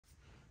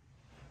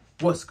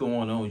What's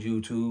going on,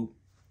 YouTube?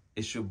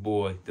 It's your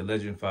boy, the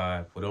Legend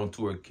 5 with On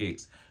Tour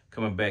Kicks,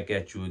 coming back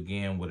at you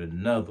again with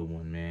another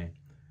one, man.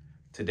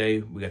 Today,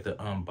 we got the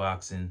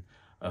unboxing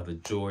of the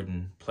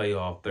Jordan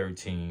Playoff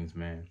 13s,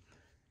 man.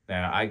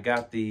 Now, I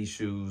got these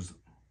shoes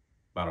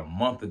about a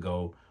month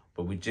ago,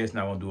 but we just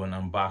now gonna do an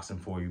unboxing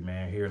for you,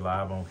 man, here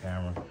live on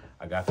camera.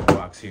 I got the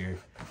box here,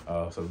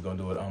 so we're gonna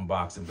do an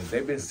unboxing. But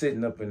they've been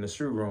sitting up in the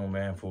shoe room,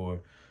 man,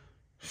 for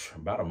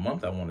about a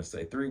month, I want to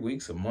say, 3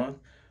 weeks, a month.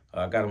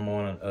 I got them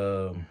on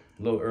a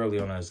little early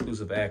on an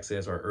exclusive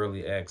access or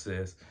early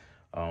access,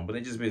 but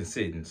they just been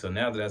sitting. So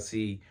now that I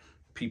see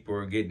people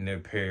are getting their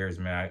pairs,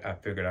 man, I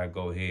figured I'd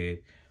go ahead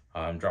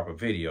and drop a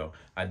video.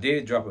 I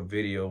did drop a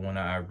video when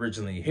I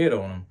originally hit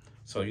on them,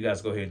 so you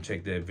guys go ahead and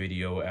check that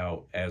video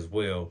out as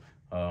well,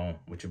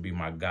 which would be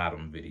my got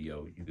 'em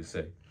video, you could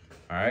say.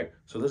 All right,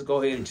 so let's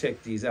go ahead and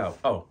check these out.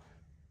 Oh,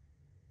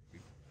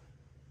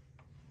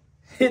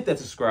 hit that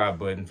subscribe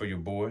button for your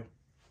boy.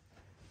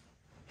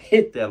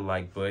 Hit that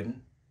like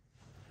button,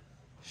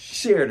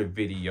 share the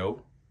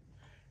video,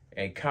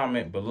 and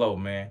comment below,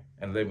 man,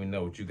 and let me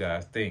know what you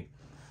guys think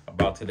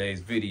about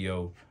today's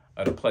video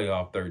of the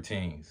Playoff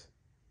 13s.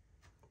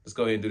 Let's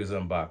go ahead and do this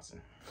unboxing.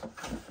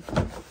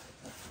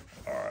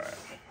 All right.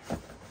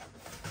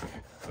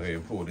 Go ahead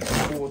and pull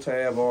this pull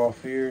tab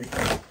off here.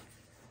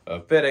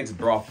 FedEx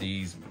brought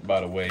these,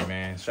 by the way,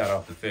 man. Shout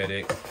out to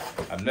FedEx.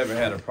 I've never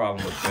had a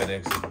problem with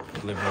FedEx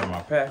delivering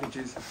my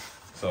packages,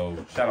 so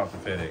shout out to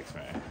FedEx,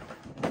 man.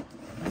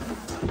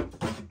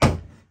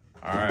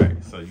 All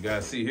right, so you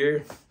guys see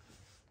here,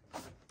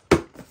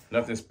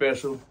 nothing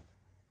special,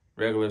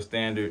 regular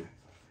standard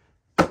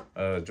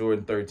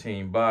Jordan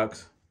 13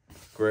 box,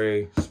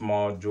 gray,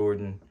 small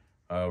Jordan,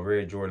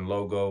 red Jordan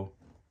logo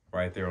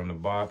right there on the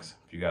box,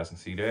 if you guys can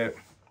see that.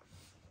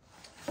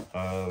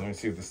 Let me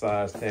see what the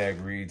size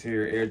tag reads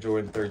here. Air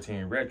Jordan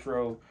 13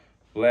 Retro,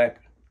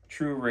 black,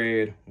 true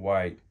red,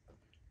 white.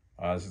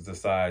 This is the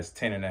size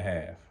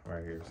 10.5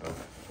 right here, so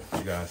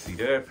you guys see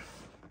that.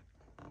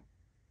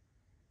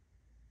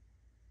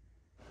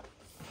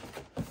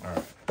 All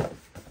right,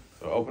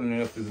 so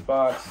opening up this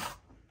box,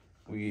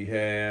 we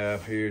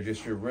have here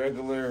just your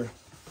regular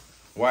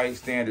white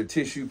standard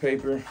tissue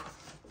paper.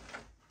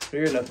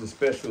 Here, nothing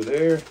special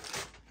there.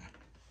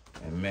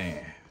 And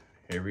man,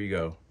 here we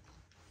go.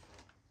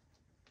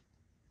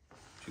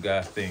 What you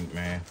guys think,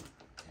 man?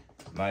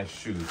 Nice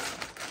shoes.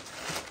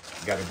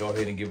 You gotta go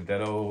ahead and give it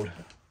that old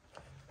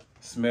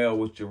smell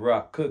with your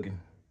rock cooking.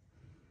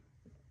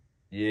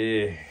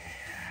 Yeah.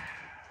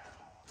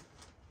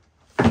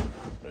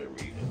 There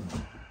we go.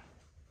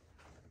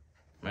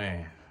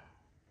 Man,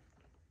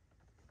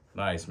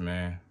 nice,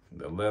 man.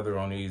 The leather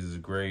on these is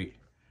great.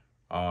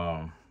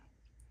 Man,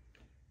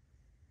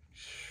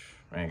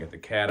 got the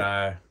cat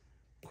eye,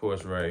 of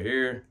course, right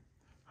here.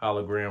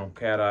 Hologram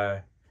cat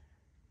eye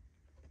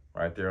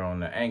right there on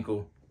the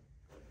ankle.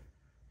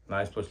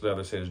 Nice plush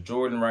leather, says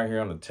Jordan right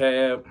here on the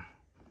tab.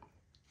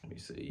 Let me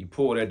see, you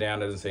pull that down,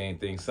 doesn't say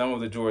anything. Some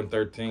of the Jordan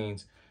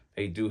 13s,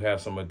 they do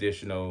have some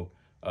additional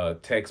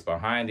text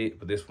behind it,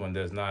 but this one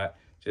does not.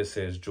 Just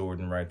says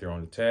Jordan right there on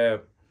the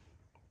tab.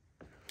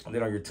 And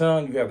then on your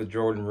tongue, you have the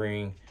Jordan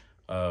ring,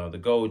 the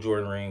gold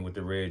Jordan ring with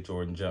the red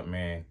Jordan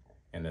Jumpman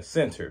in the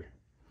center.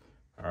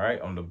 All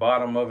right, on the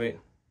bottom of it,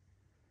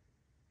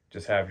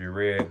 just have your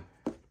red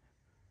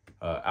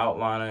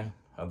outlining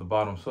of the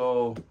bottom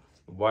sole,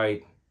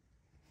 white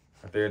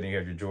right there. Then you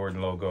have your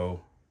Jordan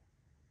logo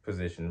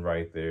positioned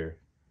right there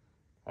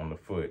on the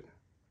foot.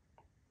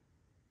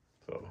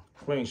 So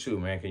clean shoe,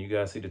 man. Can you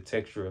guys see the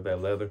texture of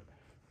that leather?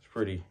 It's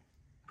pretty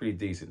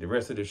decent. The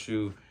rest of the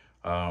shoe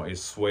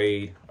is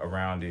suede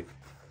around it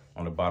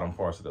on the bottom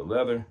parts of the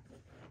leather,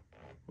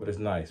 but it's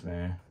nice,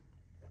 man.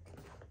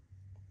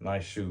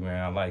 Nice shoe,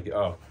 man. I like it.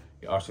 Oh,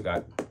 you also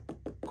got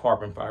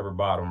carbon fiber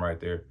bottom right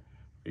there.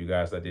 For you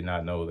guys that did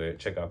not know that,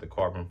 check out the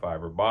carbon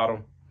fiber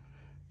bottom.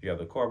 You have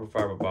the carbon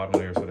fiber bottom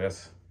there, so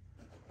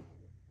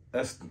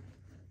that's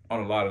on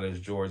a lot of those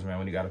Jordans, man.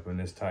 When you got up in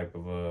this type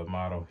of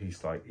model,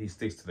 he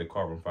sticks to the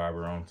carbon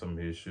fiber on some of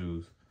his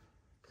shoes.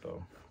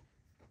 So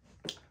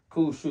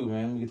cool shoe,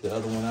 man. Let me get the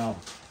other one out.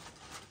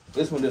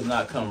 This one does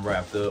not come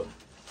wrapped up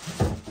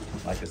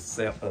like a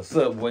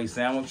Subway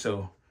sandwich,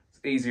 so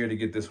it's easier to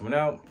get this one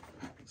out.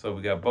 So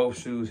we got both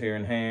shoes here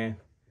in hand.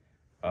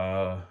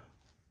 There's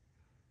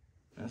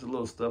a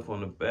little stuff on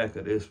the back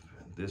of this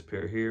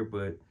pair here,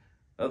 but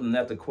other than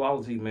that, the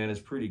quality, man, is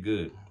pretty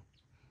good.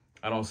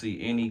 I don't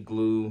see any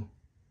glue,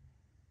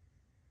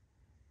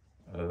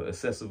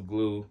 excessive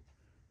glue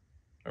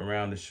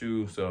around the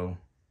shoe, so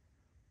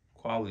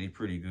quality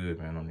pretty good,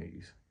 man, on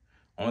these.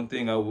 Only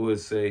thing I would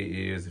say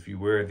is if you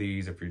wear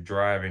these, if you're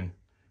driving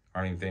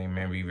or anything,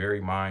 man, be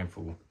very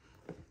mindful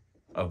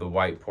of the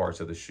white parts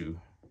of the shoe.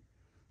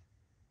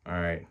 All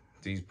right,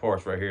 these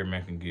parts right here,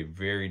 man, can get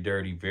very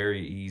dirty,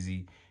 very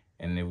easy,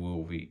 and it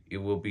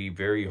will be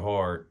very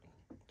hard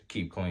to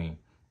keep clean.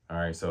 All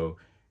right, so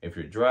if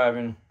you're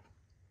driving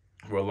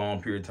for a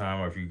long period of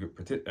time, or if you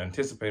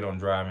anticipate on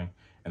driving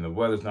and the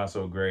weather's not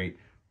so great,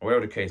 or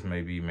whatever the case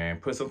may be, man,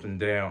 put something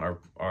down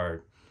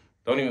or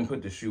Don't even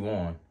put the shoe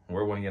on.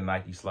 Wear one of your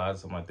Nike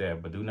slides, something like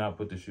that. But do not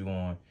put the shoe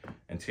on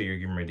until you're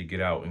getting ready to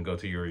get out and go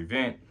to your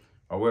event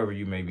or wherever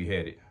you may be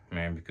headed,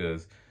 man.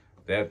 Because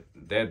that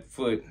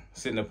foot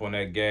sitting up on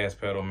that gas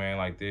pedal, man,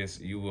 like this,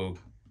 you will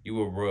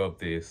rub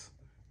this,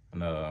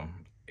 and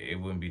it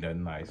wouldn't be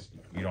nothing nice.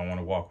 You don't want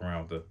to walk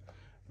around with the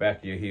back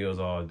of your heels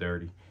all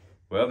dirty.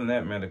 But other than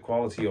that, man, the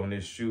quality on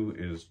this shoe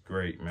is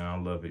great, man. I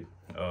love it.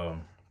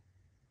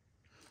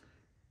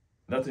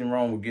 Nothing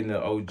wrong with getting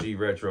the OG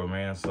retro,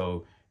 man.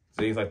 So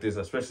things like this,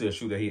 especially a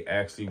shoe that he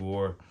actually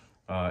wore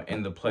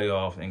in the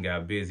playoffs and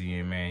got busy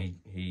in, man.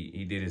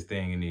 He did his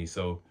thing in these.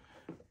 So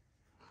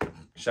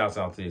shouts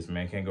out to this,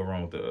 man. Can't go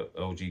wrong with the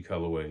OG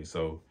colorway.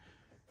 So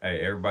hey,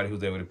 everybody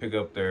who's able to pick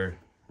up their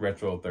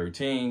retro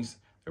 13s,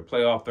 their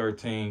playoff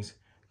 13s,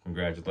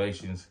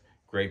 congratulations.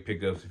 Great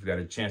pickups. If you got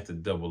a chance to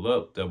double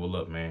up,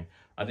 man.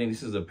 I think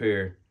this is a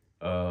pair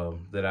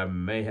that I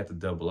may have to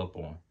double up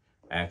on,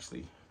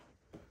 actually.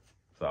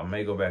 So I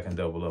may go back and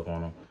double up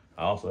on them.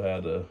 I also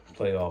have the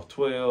playoff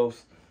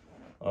 12s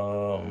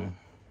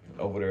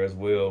over there as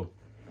well.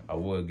 I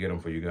would get them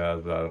for you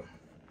guys, but I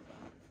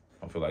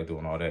don't feel like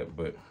doing all that.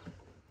 But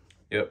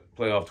yep,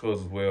 playoff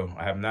 12s as well.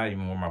 I have not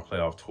even worn my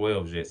playoff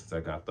 12s yet since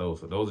I got those.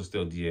 So those are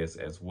still DS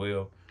as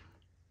well.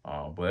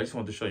 But I just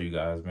wanted to show you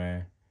guys,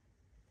 man.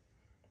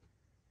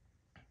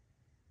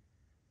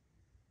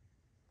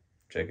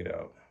 Check it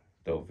out.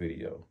 Dope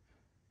video.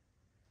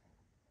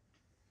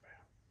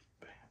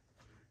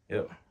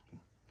 Yep.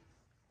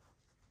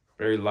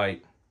 Very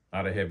light,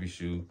 not a heavy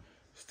shoe.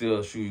 Still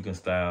a shoe you can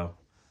style.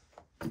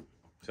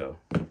 So,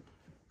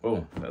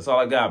 boom. That's all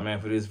I got,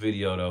 man, for this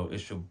video, though.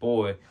 It's your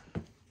boy,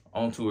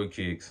 On Tour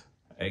Kicks,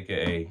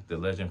 a.k.a. The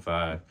Legend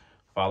 5.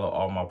 Follow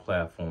all my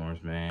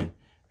platforms, man.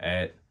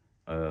 At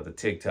the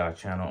TikTok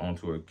channel, On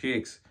Tour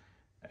Kicks.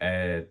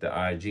 At the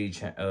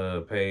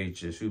IG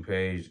page, the shoe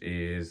page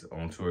is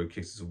On Tour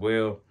Kicks as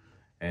well.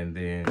 And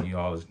then you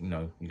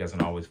guys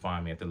can always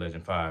find me at The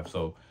Legend 5.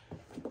 So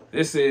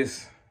this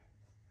is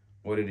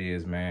what it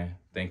is, man.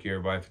 Thank you,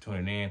 everybody, for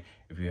tuning in.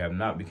 If you have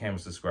not become a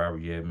subscriber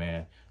yet,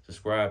 man,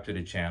 subscribe to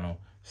the channel,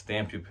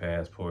 stamp your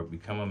passport,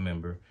 become a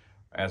member.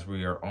 As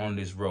we are on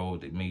this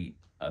road to meet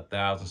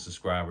 1,000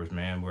 subscribers,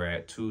 man. We're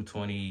at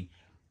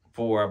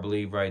 224, I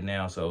believe, right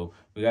now. So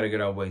we got to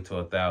get our way to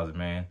 1,000,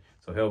 man.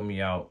 So help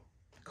me out.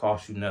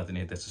 Cost you nothing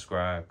to hit that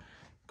subscribe.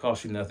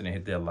 Cost you nothing to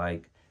hit that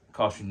like.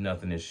 Cost you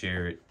nothing to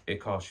share it. It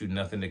costs you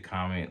nothing to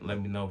comment.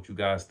 Let me know what you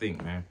guys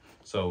think, man.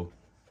 So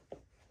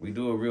we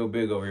do it real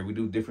big over here. We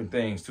do different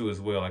things too as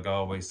well, like I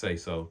always say.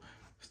 So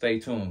stay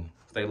tuned.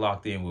 Stay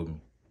locked in with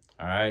me.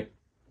 All right?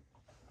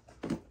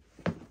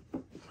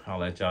 I'll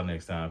let y'all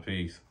next time.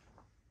 Peace.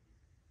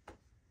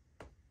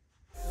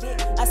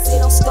 I said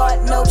don't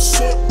start no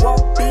shit,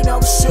 won't be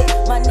no shit.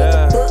 My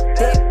nigga book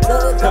that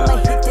plug, I'ma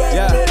hit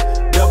that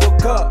lit. Double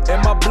cup in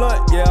my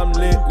blunt, yeah, I'm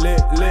lit.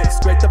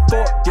 Scrape the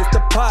fork, gets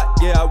the pot,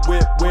 yeah, I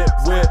whip.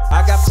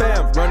 I got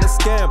fam, run a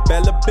scam,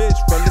 bella bitch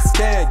from the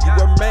stand. You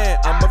a man,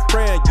 I'm a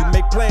friend, you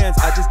make plans,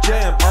 I just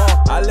jam.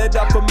 I let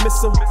off a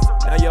missile,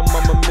 now your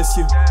mama miss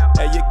you.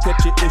 Hey, you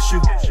catch your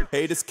issue,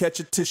 haters catch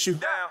a tissue.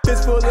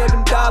 Fist full of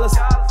them dollars,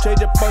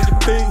 change up on your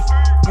feet.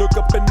 Look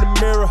up in the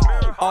mirror,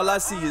 all I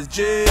see is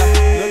G.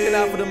 Looking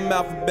out for the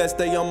alphabet,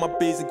 stay on my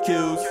P's and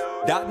Q's.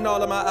 Dotting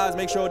all of my eyes,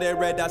 make sure that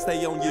red dot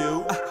stay on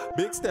you.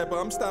 Big stepper,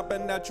 I'm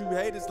stomping at you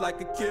haters like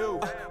a cue.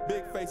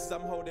 Big faces,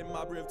 I'm holding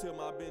my breath till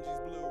my Benji's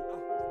blue.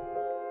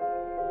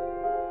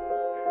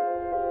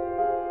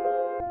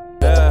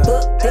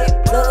 Book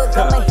that plug,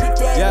 I'ma hit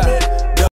that lit.